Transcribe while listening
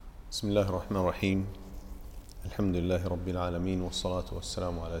بسم الله الرحمن الرحيم الحمد لله رب العالمين والصلاة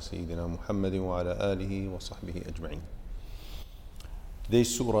والسلام على سيدنا محمد وعلى آله وصحبه أجمعين.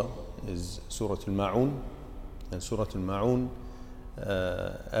 Today's surah is Surah Al-Ma'un, and Surah Al-Ma'un,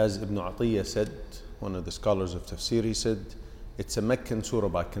 as Ibn Atiyya said, one of the scholars of Tafsir, he said it's a Meccan surah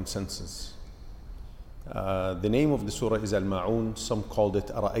by consensus. The name of the surah is Al-Ma'un. Some called it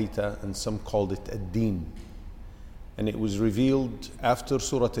Ara'ayta and some called it Ad-Din. And it was revealed after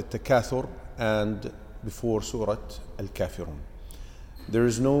Surah Al-Takathur and before Surah Al-Kafirun. There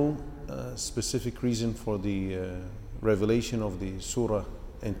is no specific reason for the revelation of the surah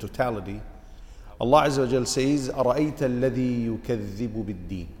in totality. Allah Azza wa Jal says, أَرَأَيْتَ الَّذِي يُكَذِّبُ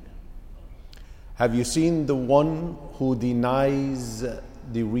بِالدِّينِ. Have you seen the one who denies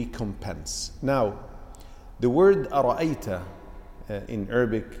the recompense? Now, the word أَرَأَيْتَ in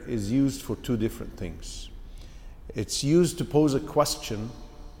Arabic is used for two different things. It's used to pose a question,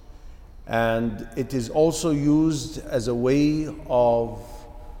 and it is also used as a way of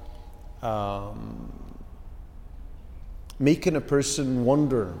making a person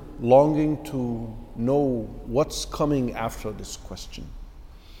wonder, longing to know what's coming after this question.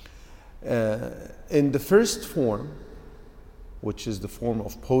 In the first form, which is the form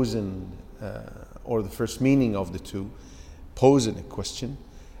of posing, or the first meaning of the two, posing a question,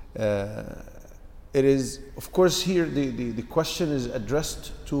 it is, of course, here the question is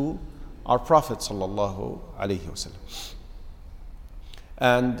addressed to our Prophet sallallahu alaihi wasallam,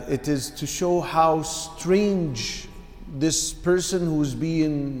 and it is to show how strange this person who's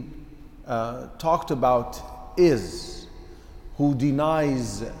being talked about is, who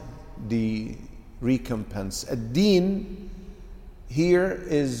denies the recompense. Ad-Din here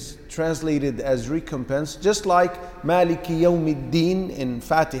is translated as recompense, just like Maliki Yawmiddin in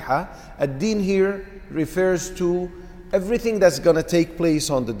Fatiha. Ad-Din here refers to everything that's going to take place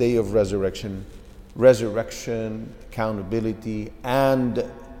on the day of resurrection, accountability, and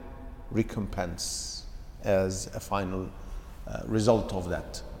recompense as a final result of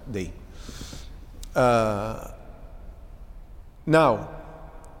that day. Now,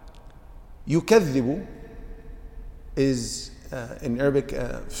 يكذب is in Arabic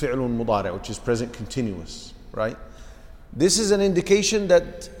فعل مضارع, which is present continuous, right? This is an indication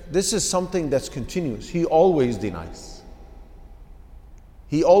that this is something that's continuous. He always denies.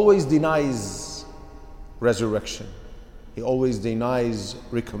 He always denies resurrection. He always denies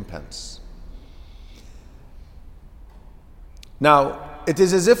recompense. Now, it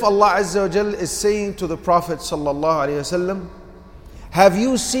is as if Allah Azza wa Jal is saying to the Prophet sallallahu alaihi wasallam, have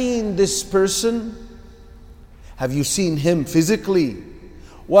you seen this person? Have you seen him physically?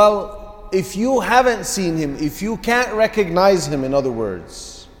 Well, if you haven't seen him, if you can't recognize him, in other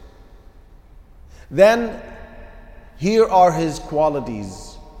words, then here are his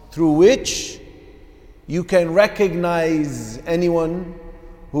qualities through which you can recognize anyone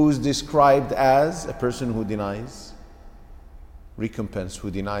who is described as a person who denies recompense, who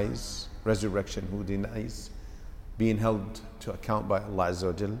denies resurrection, who denies being held to account by Allah Azza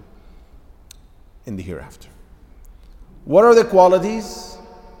wa Jal in the hereafter. What are the qualities?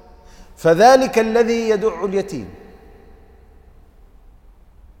 فَذَلِكَ الَّذِي يَدُعُّ الْيَتِيمِ.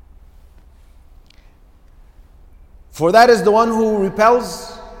 For that is the one who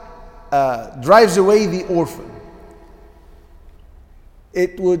repels, drives away the orphan.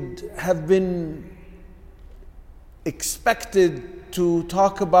 It would have been expected to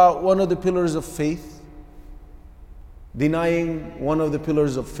talk about one of the pillars of faith, denying one of the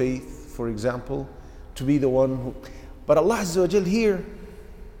pillars of faith, for example, to be the one who... But Allah Azza wa Jal here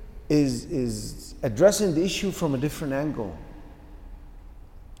is addressing the issue from a different angle.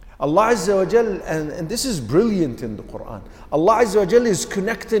 Allah Azza wa Jal, and this is brilliant in the Quran, Allah Azza wa Jal is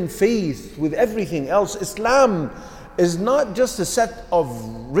connecting faith with everything else. Islam is not just a set of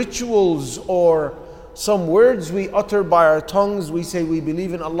rituals or some words we utter by our tongues. We say we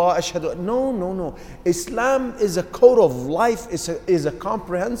believe in Allah, ashhadu. No. Islam is a code of life, is a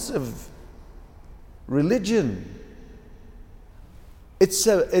comprehensive religion. It's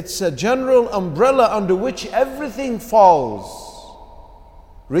a general umbrella under which everything falls.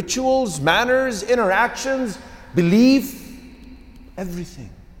 Rituals, manners, interactions, belief,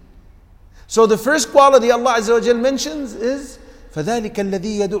 everything. So the first quality Allah Azza wa Jal mentions is فَذَلِكَ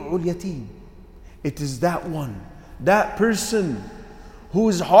الَّذِي يَدُعُّ الْيَتِيمِ. It is that one, that person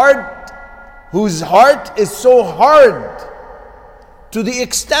whose heart is so hard to the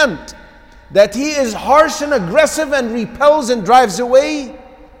extent that he is harsh and aggressive and repels and drives away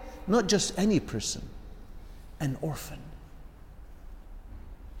not just any person, an orphan.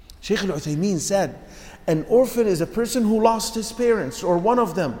 Shaykh al-Uthaymeen said, an orphan is a person who lost his parents or one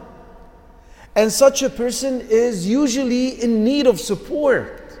of them. And such a person is usually in need of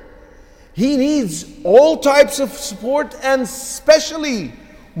support. He needs all types of support, and especially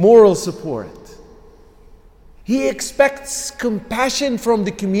moral support. He expects compassion from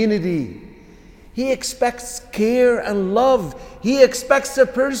the community. He expects care and love. He expects a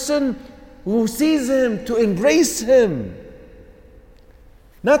person who sees him to embrace him,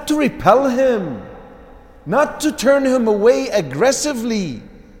 not to repel him, not to turn him away aggressively.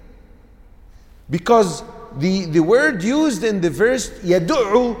 Because the word used in the verse,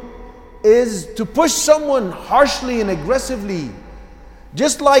 يَدُعُ, is to push someone harshly and aggressively.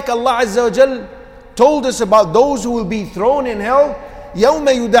 Just like Allah Azza wa Jal told us about those who will be thrown in hell, يَوْمَ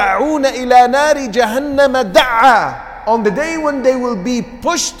يُدَعُونَ إِلَى نَارِ جَهَنَّمَ دَعَّا, on the day when they will be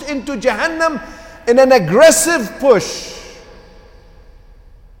pushed into Jahannam in an aggressive push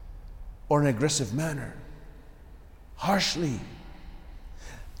or an aggressive manner, harshly.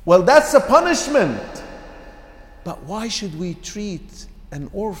 Well, that's a punishment. But why should we treat an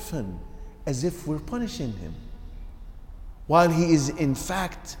orphan as if we're punishing him, while he is in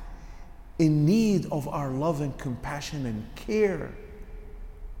fact in need of our love and compassion and care?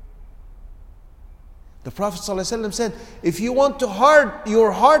 The Prophet ﷺ said, if you want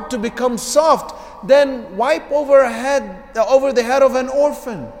your heart to become soft, then wipe over the head of an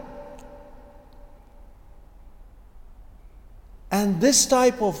orphan. And this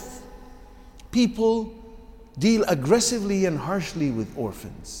type of people deal aggressively and harshly with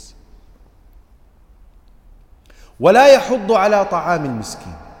orphans. وَلَا يَحُضُّ عَلَى طَعَامِ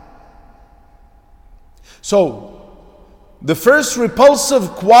الْمِسْكِينِ. So, the first repulsive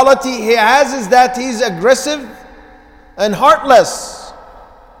quality he has is that he's aggressive and heartless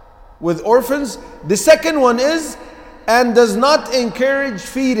with orphans. The second one is, and does not encourage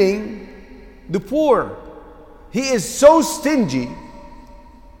feeding the poor. He is so stingy.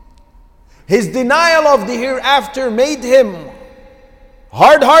 His denial of the hereafter made him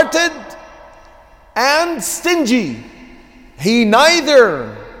hard-hearted and stingy. He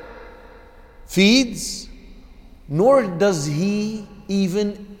neither feeds nor does he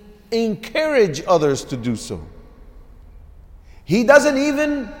even encourage others to do so. He doesn't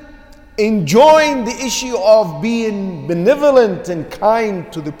even enjoy the issue of being benevolent and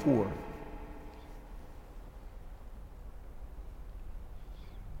kind to the poor.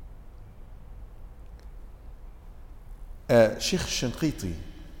 Sheikh Shanqiti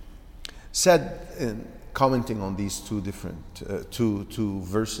said, commenting on these two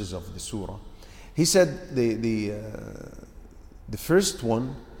verses of the surah, he said the first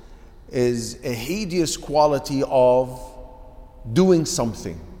one is a hideous quality of doing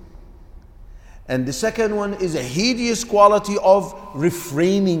something, and the second one is a hideous quality of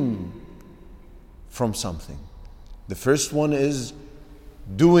refraining from something. The first one is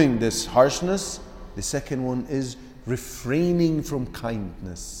doing this harshness, the second one is refraining from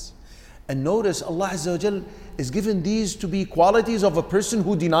kindness. And notice Allah Azza wa Jal is given these to be qualities of a person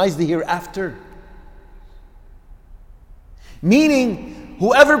who denies the hereafter. Meaning,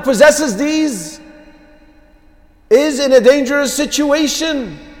 whoever possesses these is in a dangerous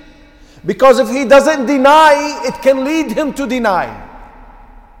situation. Because if he doesn't deny, it can lead him to deny.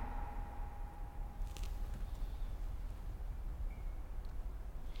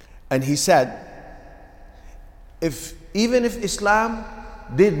 And he said, even if Islam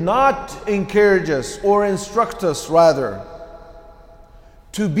did not encourage us, or instruct us rather,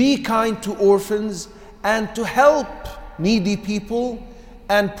 to be kind to orphans and to help needy people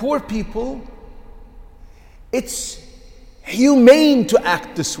and poor people, it's humane to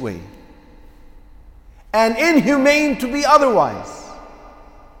act this way and inhumane to be otherwise.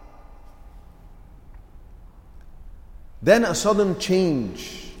 Then a sudden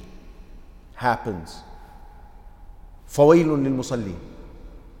change happens. فَوَيْلٌ لِلْمُصَلِّينَ.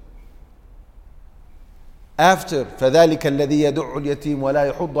 After فَذَلِكَ الَّذِي يَدُعُّ الْيَتِيمَ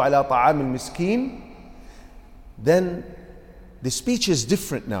وَلَا يَحُضُّ عَلَى طَعَامِ الْمِسْكِينِ, then the speech is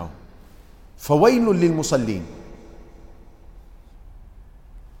different now. فَوَيْلٌ لِلْمُصَلِّينَ.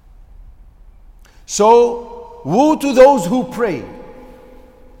 So, woe to those who pray.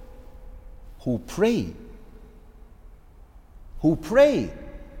 Who pray. Who pray.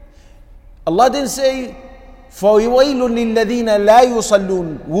 Allah didn't say, فَوَيْلٌ لِلَّذِينَ لَا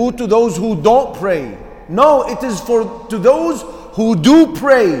يُصَلُّونَ, woe to those who don't pray. No, it is to those who do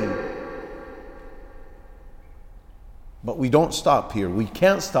pray. But we don't stop here. We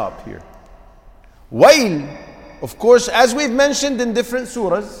can't stop here. Wail, of course, as we've mentioned in different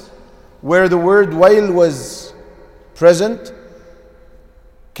surahs, where the word wail was present,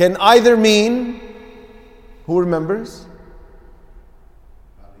 can either mean, who remembers?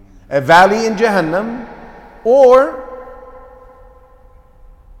 a valley in Jahannam, or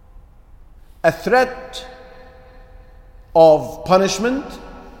a threat of punishment,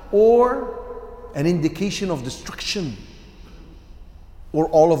 or an indication of destruction, or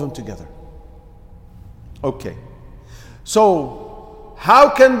all of them together. Okay. So, how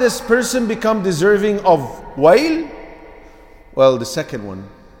can this person become deserving of wail? Well, the second one,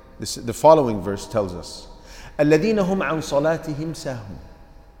 the following verse tells us, الَّذِينَ هُمْ عَنْ صَلَاتِهِمْ سَاهُونَ.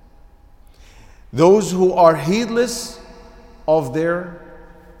 Those who are heedless of their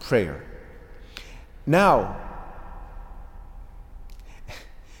prayer. Now,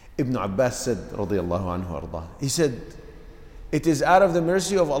 Ibn Abbas said, رضي الله عنه وأرضاه, he said, it is out of the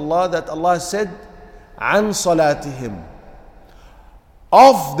mercy of Allah that Allah said, عن صلاتهم,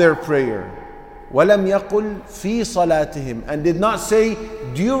 of their prayer, ولم يقل في صلاتهم, and did not say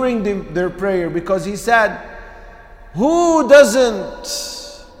during their prayer, because he said, who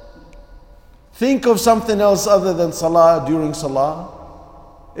doesn't think of something else other than salah during salah?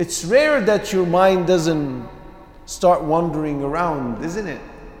 It's rare that your mind doesn't start wandering around, isn't it?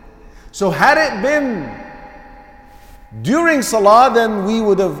 So had it been during salah, then we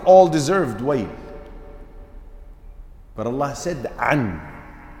would have all deserved wail. But Allah said an.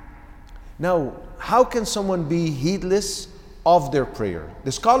 Now, how can someone be heedless of their prayer?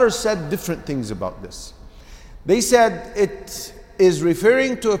 The scholars said different things about this. They said it is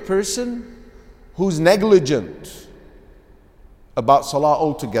referring to a person who's negligent about salah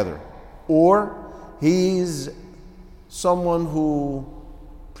altogether, or he's someone who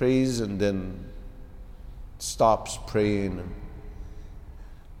prays and then stops praying.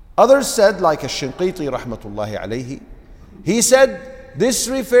 Others said, like Ash-Shinqiti rahmatullahi alayhi, he said this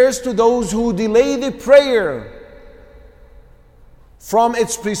refers to those who delay the prayer from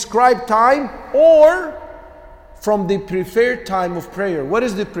its prescribed time or from the preferred time of prayer. What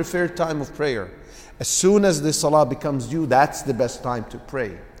is the preferred time of prayer? As soon as the salah becomes due, that's the best time to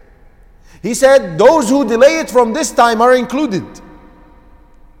pray. He said those who delay it from this time are included.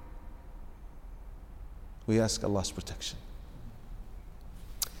 We ask Allah's protection.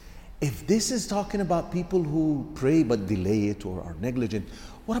 If this is talking about people who pray but delay it or are negligent,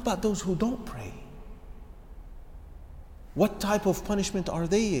 what about those who don't pray? What type of punishment are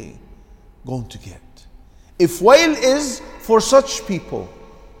they going to get? If wail is for such people,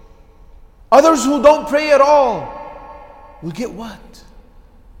 others who don't pray at all will get what?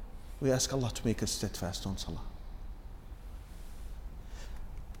 We ask Allah to make us steadfast on salah.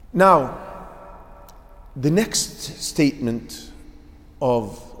 Now, the next statement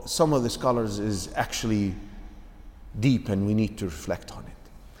of some of the scholars is actually deep and we need to reflect on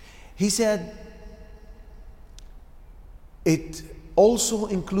it. He said, it also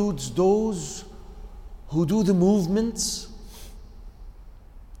includes those who do the movements,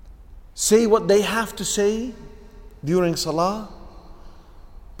 say what they have to say during salah,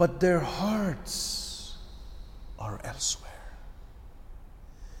 but their hearts are elsewhere.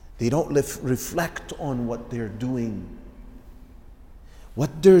 They don't reflect on what they're doing.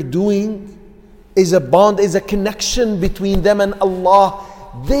 What they're doing is a bond, is a connection between them and Allah.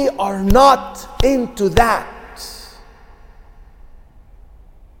 They are not into that.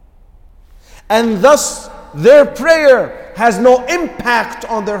 And thus, their prayer has no impact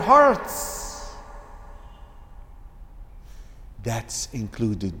on their hearts. That's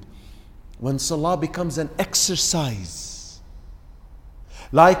included when salah becomes an exercise.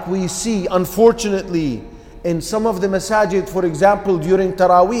 Like we see, unfortunately, in some of the masajid, for example, during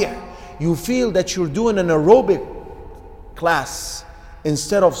Taraweeh, you feel that you're doing an aerobic class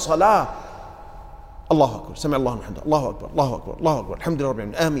instead of salah. Allahu Akbar, Sami Allahu Hamdah, Allahu Akbar, Allahu Akbar, Allahu Akbar, Alhamdulillah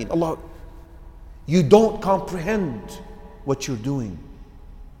Rabbil Alamin, Ameen, Allahu Akbar. You don't comprehend what you're doing.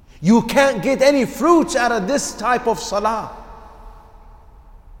 You can't get any fruits out of this type of salah.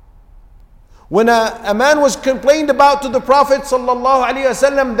 When a man was complained about to the Prophet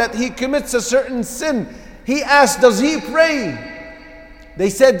ﷺ that he commits a certain sin, he asked, does he pray? They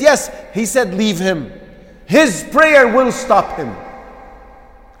said yes. He said, leave him. His prayer will stop him.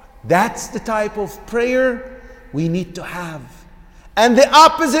 That's the type of prayer we need to have. And the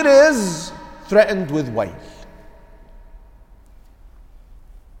opposite is threatened with wail.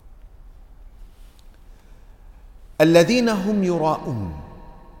 الَّذِينَ هُمْ يُرَاءُونَ.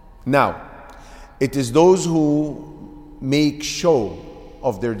 Now, it is those who make show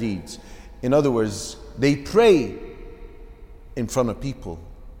of their deeds. In other words, they pray in front of people.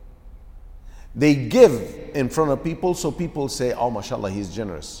 They give in front of people, so people say, oh mashallah, he's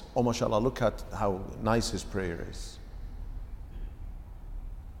generous. Oh mashallah, look at how nice his prayer is.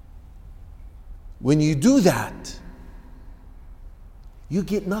 When you do that, you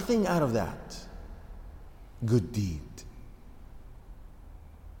get nothing out of that good deed.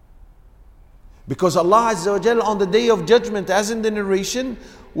 Because Allah Azza wa Jal on the day of judgment, as in the narration,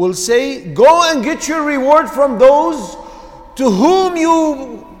 will say, go and get your reward from those to whom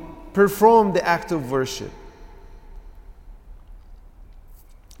you perform the act of worship.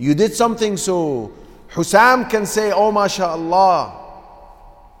 You did something so Husam can say, oh mashallah,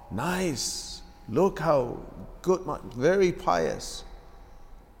 nice, look how good, very pious.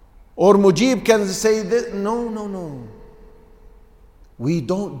 Or Mujib can say this. No. We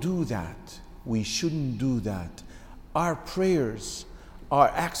don't do that. We shouldn't do that. Our prayers, our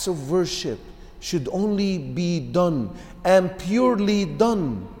acts of worship should only be done and purely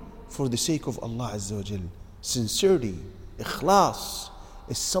done for the sake of Allah Azza wa Jal. Sincerity, ikhlas,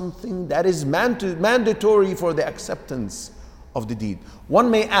 is something that is mandatory for the acceptance of the deed.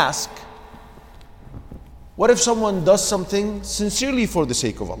 One may ask, what if someone does something sincerely for the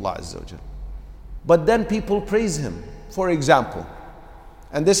sake of Allah Azza wa Jal, but then people praise him, for example?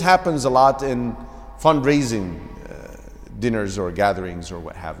 And this happens a lot in fundraising dinners or gatherings or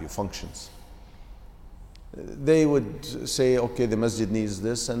what have you, functions. They would say, okay, the masjid needs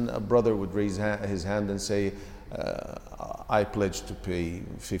this, and a brother would raise his hand and say, I pledge to pay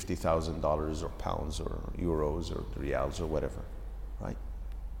 $50,000 or pounds or euros or reals or whatever, right?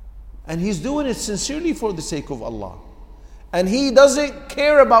 And he's doing it sincerely for the sake of Allah. And he doesn't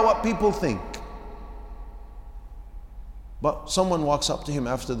care about what people think. But someone walks up to him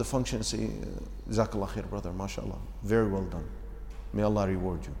after the function and say, Jazakallah khair, brother, mashallah, very well done. May Allah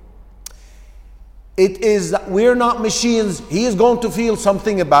reward you. It is that we're not machines. He is going to feel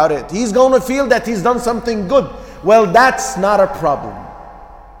something about it. He's going to feel that he's done something good. Well, that's not a problem.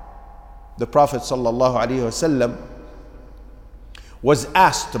 The Prophet sallallahu alaihi wasallam was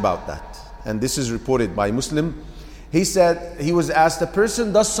asked about that, and this is reported by Muslim. He said he was asked, a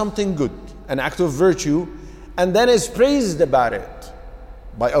person does something good, an act of virtue, and then is praised about it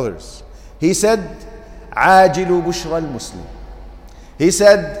by others. He said, "Ajilu bushra al-Muslim." He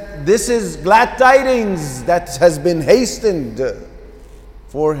said, this is glad tidings that has been hastened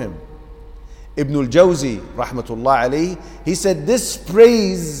for him. Ibn al-Jawzi, rahmatullah alayhi, he said, this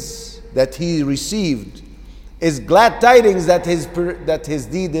praise that he received is glad tidings that his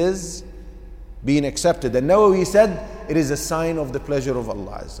deed is being accepted. And Nawawi said, it is a sign of the pleasure of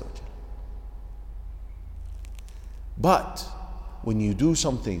Allah Azza wa Jal. But when you do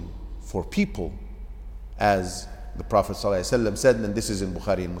something for people, as the Prophet ﷺ said, and this is in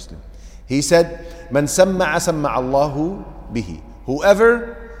Bukhari and Muslim, he said, "Man samma'a samma'a Allahu bihi."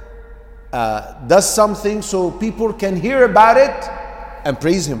 Whoever does something so people can hear about it and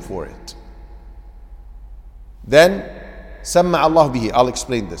praise him for it, then samma'a Allah bihi. I'll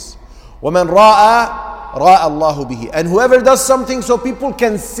explain this. وَمَنْ رَاءَ Allahu bihi. And whoever does something so people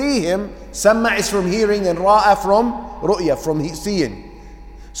can see him, samma is from hearing and ra'a from ru'ya, from seeing.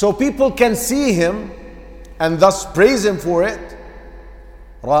 So people can see him and thus praise him for it.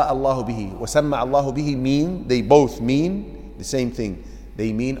 Ra'a Allahu bihi wa samma Allahu bihi mean, they both mean the same thing.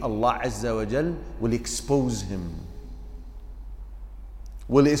 They mean Allah Azza wa Jal will expose him,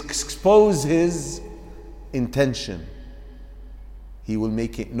 will expose his intention. He will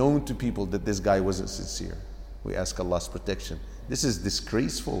make it known to people that this guy wasn't sincere. We ask Allah's protection. This is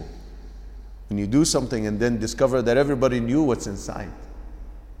disgraceful. When you do something and then discover that everybody knew what's inside.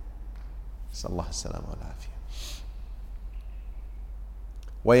 Sallallahu alayhi wa sallam.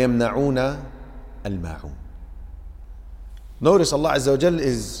 وَيَمْنَعُونَ الْمَاعُونَ. Notice Allah Azza wa Jal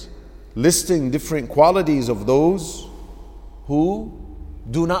is listing different qualities of those who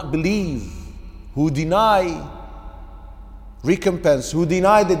do not believe, who deny recompense, who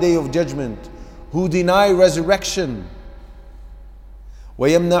deny the day of judgment, who deny resurrection.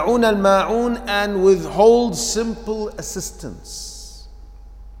 وَيَمْنَعُونَ الْمَاعُونَ, and withhold simple assistance.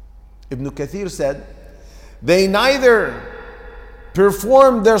 Ibn Kathir said, they neither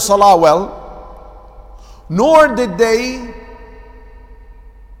performed their salah well, nor did they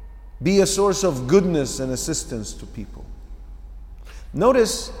be a source of goodness and assistance to people.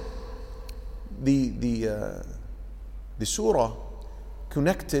 Notice the surah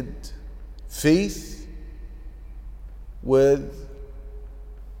connected faith with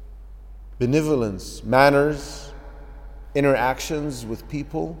benevolence, manners, interactions with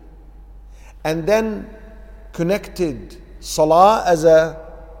people, and then connected salah as a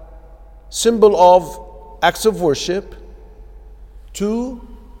symbol of acts of worship to,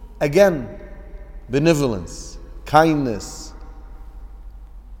 again, benevolence, kindness,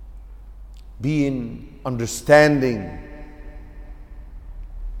 being understanding.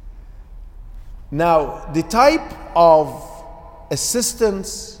 Now, the type of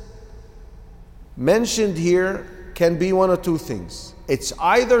assistance mentioned here can be one of two things. It's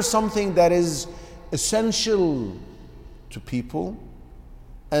either something that is essential to people,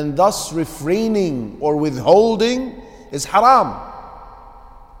 and thus refraining or withholding is haram.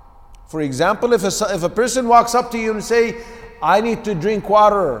 For example, if a person walks up to you and say, I need to drink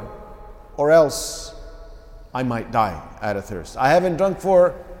water or else I might die out of thirst. I haven't drunk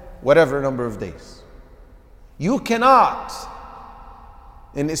for whatever number of days. You cannot,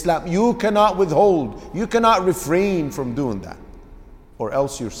 in Islam, you cannot withhold, you cannot refrain from doing that, or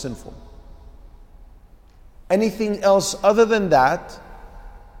else you're sinful. Anything else other than that,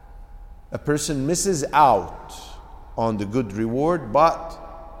 a person misses out on the good reward, but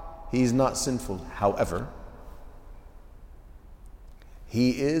he is not sinful. However,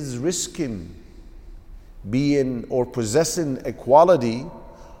 he is risking being or possessing a quality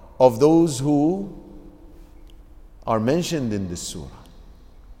of those who are mentioned in this surah.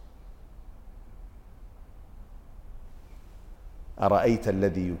 أَرَأَيْتَ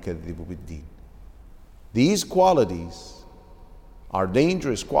الَّذِي يُكَذِّبُ بِالدِّينِ. These qualities are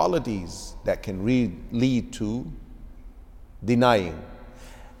dangerous qualities that can lead to denying.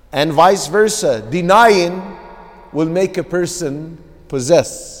 And vice versa, denying will make a person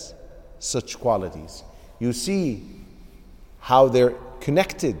possess such qualities. You see how they're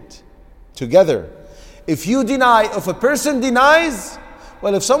connected together. If you deny, if a person denies,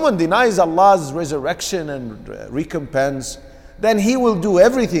 well, if someone denies Allah's resurrection and recompense, then he will do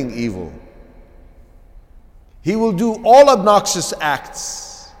everything evil. He will do all obnoxious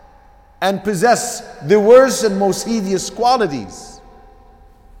acts and possess the worst and most hideous qualities.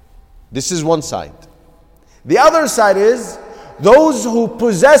 This is one side. The other side is those who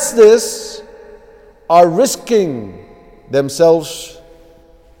possess this are risking themselves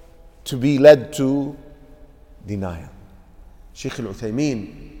to be led to denial. Shaykh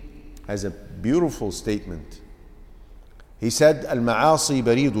al-Uthaymeen has a beautiful statement. He said, Al-ma'asi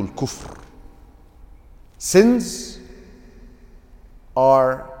baridul kufr. Sins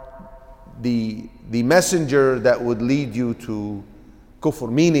are the messenger that would lead you to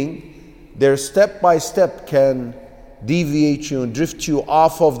kufr, meaning their step by step can deviate you and drift you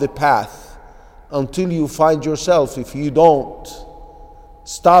off of the path until you find yourself, if you don't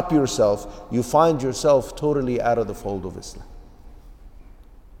stop yourself, you find yourself totally out of the fold of Islam.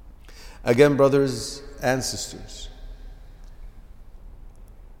 Again, brothers and sisters,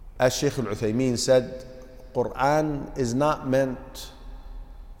 as Shaykh al-Uthaymeen said, Quran is not meant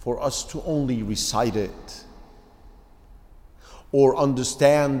for us to only recite it or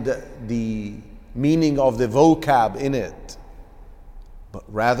understand the meaning of the vocab in it, but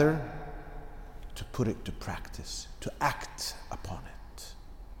rather to put it to practice, to act upon it.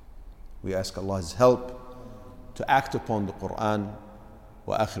 We ask Allah's help to act upon the Quran.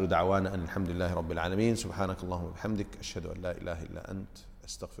 وآخر دعوانا أن الحمد لله رب العالمين سبحانك اللهم وبحمدك أشهد أن لا إله إلا أنت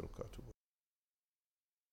أستغفرك وأتوب